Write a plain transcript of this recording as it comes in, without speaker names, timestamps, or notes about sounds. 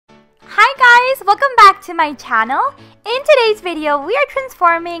welcome back to my channel. In today's video, we are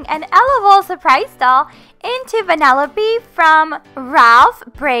transforming an Elevol surprise doll into Vanellope from Ralph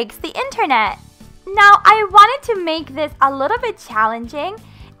Breaks the Internet. Now, I wanted to make this a little bit challenging,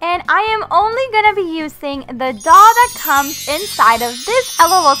 and I am only going to be using the doll that comes inside of this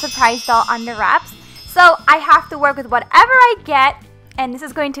Elevol surprise doll under wraps. So I have to work with whatever I get, and this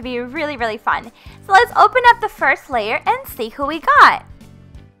is going to be really, really fun. So let's open up the first layer and see who we got.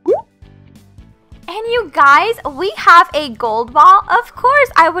 And you guys, we have a gold ball. Of course,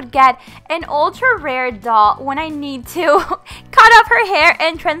 I would get an ultra rare doll when I need to cut off her hair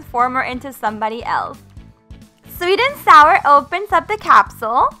and transform her into somebody else. Sweet and Sour opens up the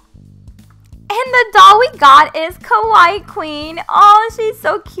capsule. And the doll we got is Kawaii Queen. Oh, she's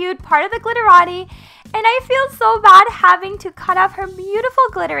so cute, part of the Glitterati. And I feel so bad having to cut off her beautiful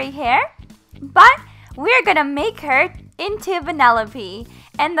glittery hair. But we're gonna make her into Vanellope.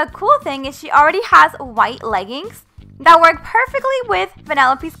 And the cool thing is she already has white leggings that work perfectly with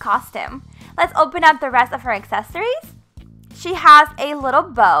Vanellope's costume. Let's open up the rest of her accessories. She has a little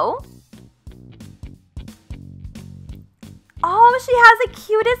bow. Oh, she has the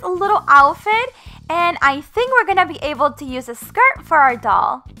cutest little outfit. And I think we're gonna be able to use a skirt for our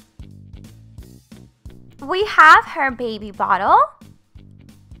doll. We have her baby bottle.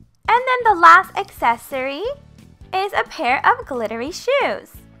 And then the last accessory is a pair of glittery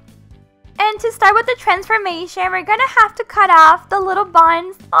shoes. And to start with the transformation, we're gonna have to cut off the little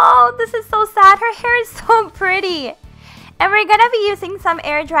buns. Oh, this is so sad. Her hair is so pretty. And we're gonna be using some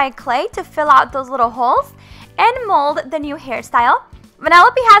air dry clay to fill out those little holes and mold the new hairstyle.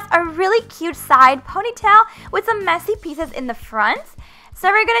 Vanellope has a really cute side ponytail with some messy pieces in the front. So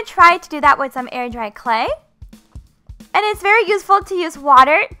we're gonna try to do that with some air dry clay. And it's very useful to use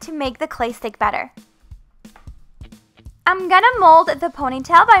water to make the clay stick better. I'm gonna mold the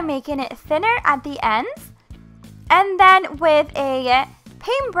ponytail by making it thinner at the ends. And then with a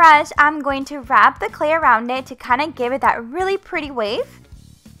paintbrush, I'm going to wrap the clay around it to kind of give it that really pretty wave.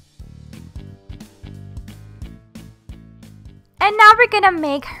 And now we're gonna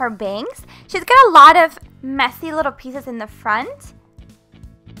make her bangs. She's got a lot of messy little pieces in the front.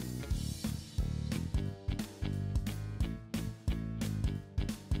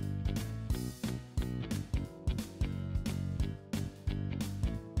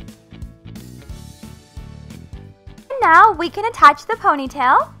 Now we can attach the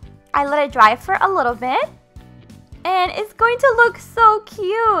ponytail. I let it dry for a little bit. And it's going to look so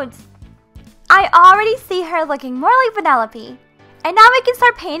cute. I already see her looking more like Vanellope. And now we can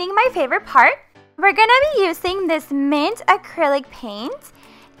start painting my favorite part. We're going to be using this mint acrylic paint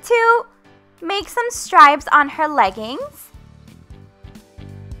to make some stripes on her leggings.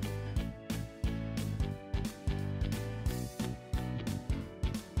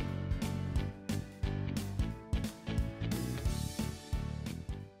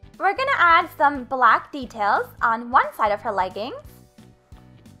 We're gonna add some black details on one side of her leggings.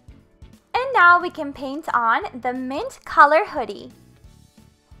 And now we can paint on the mint color hoodie.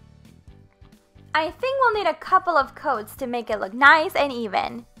 I think we'll need a couple of coats to make it look nice and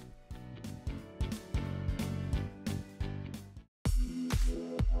even.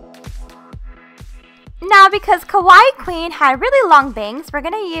 Now, because Kawaii Queen had really long bangs, we're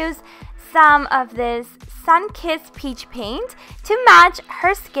gonna use some of this sun-kissed peach paint to match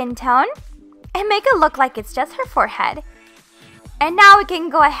her skin tone and make it look like it's just her forehead. And now we can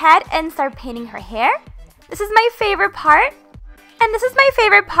go ahead and start painting her hair. This is my favorite part. And this is my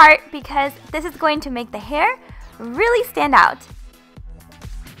favorite part because this is going to make the hair really stand out.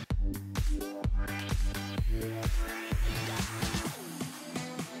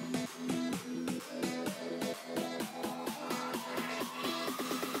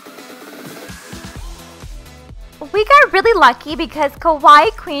 We got really lucky because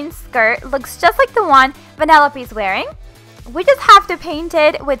Kawaii Queen's skirt looks just like the one Vanellope's wearing. We just have to paint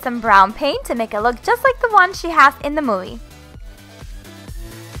it with some brown paint to make it look just like the one she has in the movie.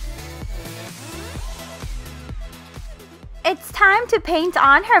 It's time to paint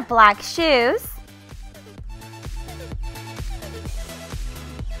on her black shoes.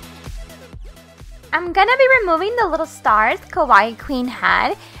 I'm gonna be removing the little stars Kawaii Queen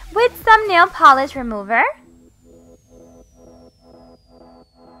had with some nail polish remover.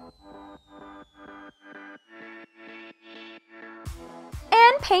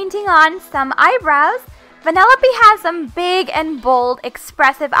 Painting on some eyebrows. Vanellope has some big and bold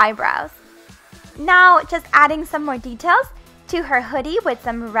expressive eyebrows. Now just adding some more details to her hoodie with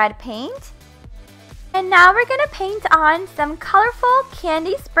some red paint. And now we're gonna paint on some colorful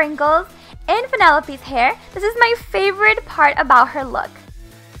candy sprinkles in Vanellope's hair. This is my favorite part about her look.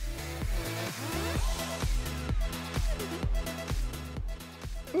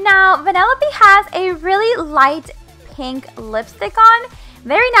 Now, Vanellope has a really light pink lipstick on.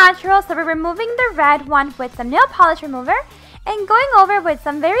 Very natural, so we're removing the red one with some nail polish remover and going over with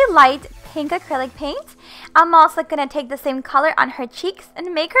some very light pink acrylic paint. I'm also going to take the same color on her cheeks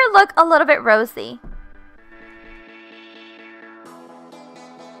and make her look a little bit rosy.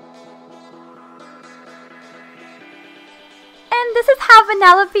 And this is how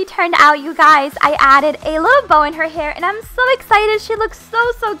Vanellope turned out, you guys. I added a little bow in her hair and I'm so excited. She looks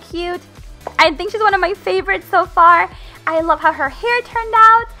so cute. I think she's one of my favorites so far. I love how her hair turned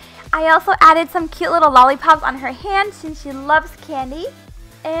out. I also added some cute little lollipops on her hand since she loves candy.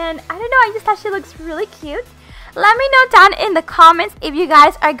 And I don't know, I just thought she looks really cute. Let me know down in the comments if you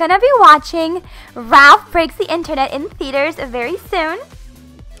guys are gonna be watching Ralph Breaks the Internet in theaters very soon.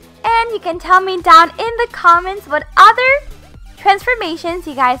 And you can tell me down in the comments what other transformations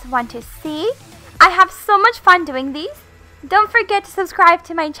you guys want to see. I have so much fun doing these. Don't forget to subscribe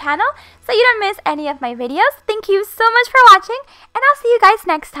to my channel so you don't miss any of my videos. Thank you so much for watching, and I'll see you guys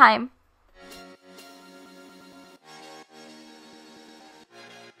next time.